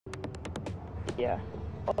Yeah.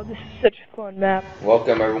 Oh, this is such a fun map.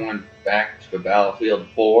 Welcome everyone back to Battlefield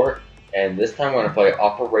 4, and this time we're going to play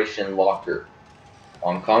Operation Locker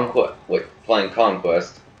on Conquest. Wait, playing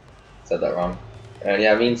Conquest. Said that wrong. And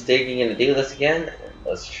yeah, it means taking in the D-list again. And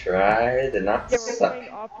let's try to not Yeah, we're suck. playing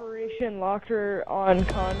Operation Locker on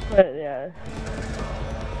Conquest. Yeah.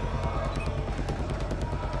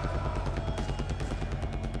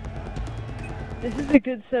 This is a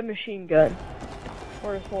good submachine gun.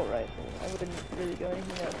 Or assault rifle. I wouldn't really go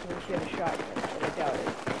anything else unless you have a shotgun, but I doubt it.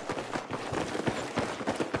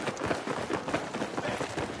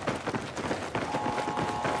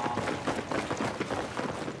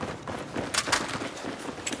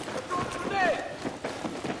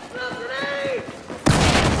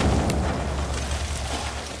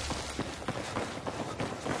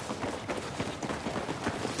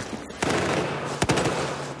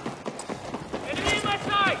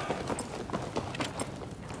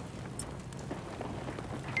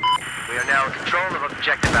 We are now in control of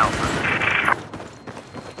Objective Alpha.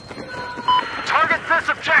 Target this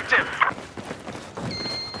objective!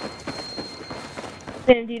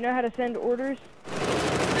 Sam, do you know how to send orders?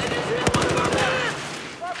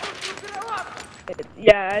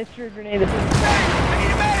 Yeah, I threw a grenade at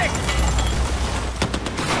him.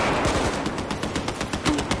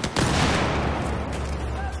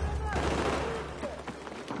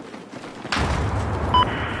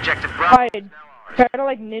 Objective Bravo. Try to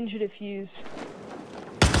like ninja defuse.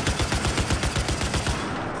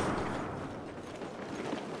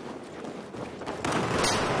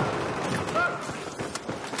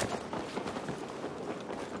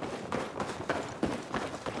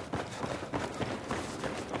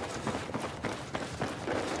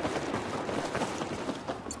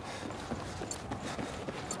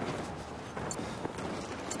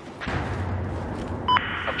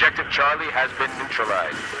 Objective Charlie has been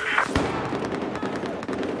neutralized.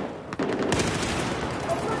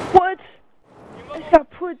 What? I just got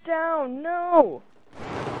put down. No.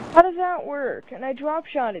 How does that work? And I drop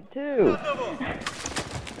shot it too.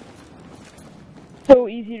 So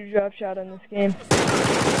easy to drop shot on this game.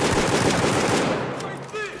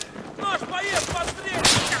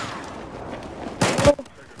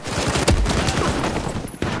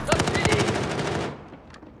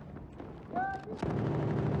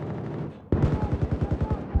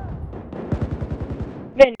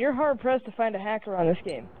 Man, you're hard pressed to find a hacker on this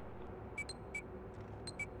game.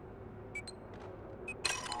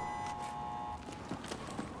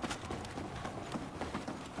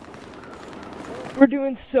 We're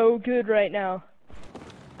doing so good right now.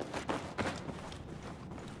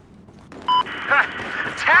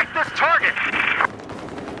 Attack this target!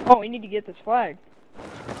 Oh, we need to get this flag.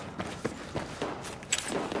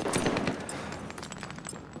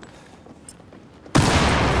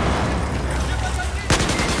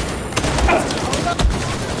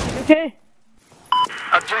 Okay.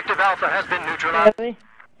 Objective Alpha has been neutralized. Really?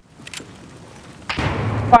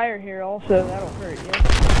 Fire here also, that'll hurt you.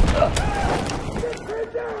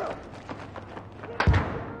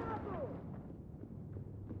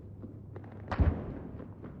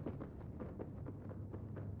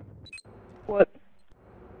 What?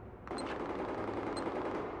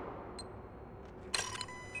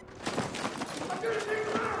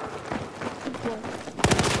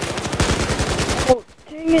 Oh,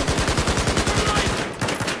 dang it!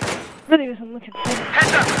 Really wasn't looking for it.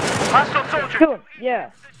 Heads up! Hostile soldier! Kill him,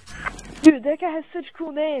 yeah. Dude, that guy has such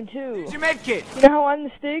cool name too. Your med kit. You know how I'm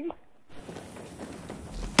the Stig?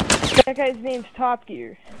 That guy's name's Top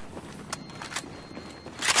Gear.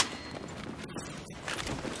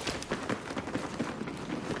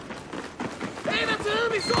 Hey, that's an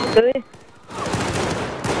enemy soldier. Really?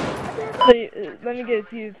 So, let me guess,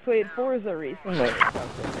 you've played Forza recently or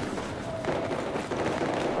something.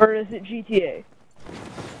 Or is it GTA?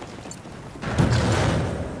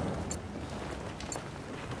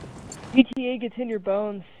 GTA gets in your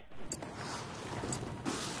bones.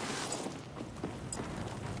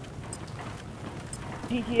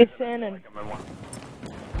 GTA San and We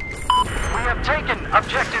have taken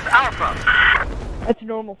Objective Alpha. that's a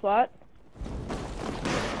normal thought.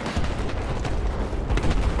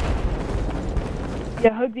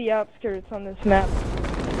 Yeah, hug the outskirts on this map.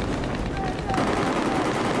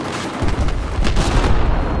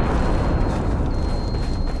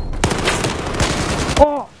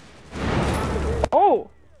 Oh! Oh!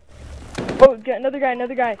 Oh, got another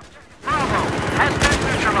guy. Bravo has been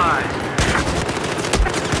neutralized.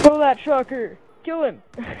 Kill that trucker! Kill him!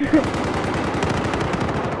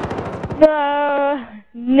 No!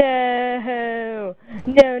 No!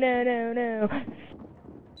 No, no, no, no!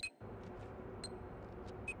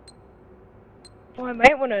 Well, I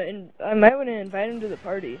might wanna invite him to the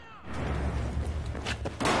party.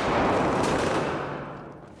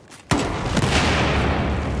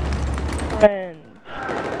 Friends.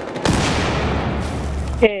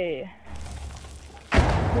 Okay.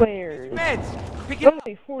 Players. Meds! Pick it There's up!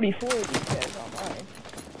 only 44 of these guys online.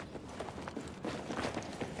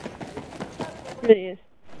 Really is.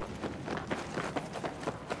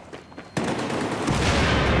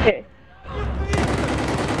 Okay.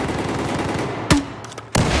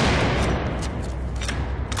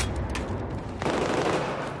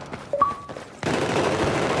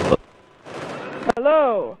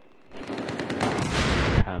 Hello.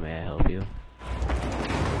 How may I help you?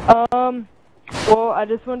 Well, I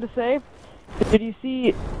just wanted to say, did you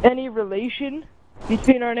see any relation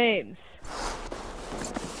between our names?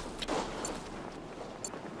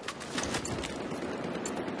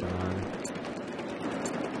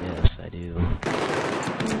 Yes, I do.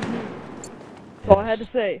 That's all I had to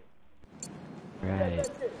say. Right.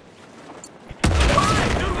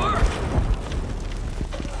 Alright, good work!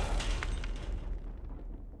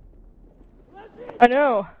 I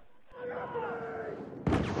know.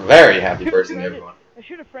 Very happy person, everyone. I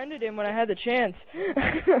should have friended him when I had the chance.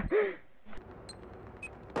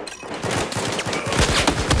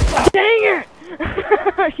 Dang it!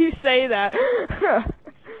 You say that.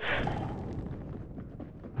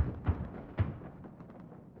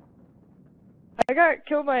 I got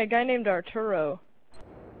killed by a guy named Arturo.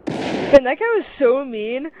 And that guy was so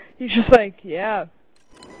mean. He's just like, yeah.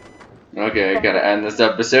 Okay, gotta end this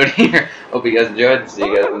episode here. Hope you guys enjoyed. See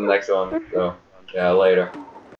you guys in the next one. So, yeah, later.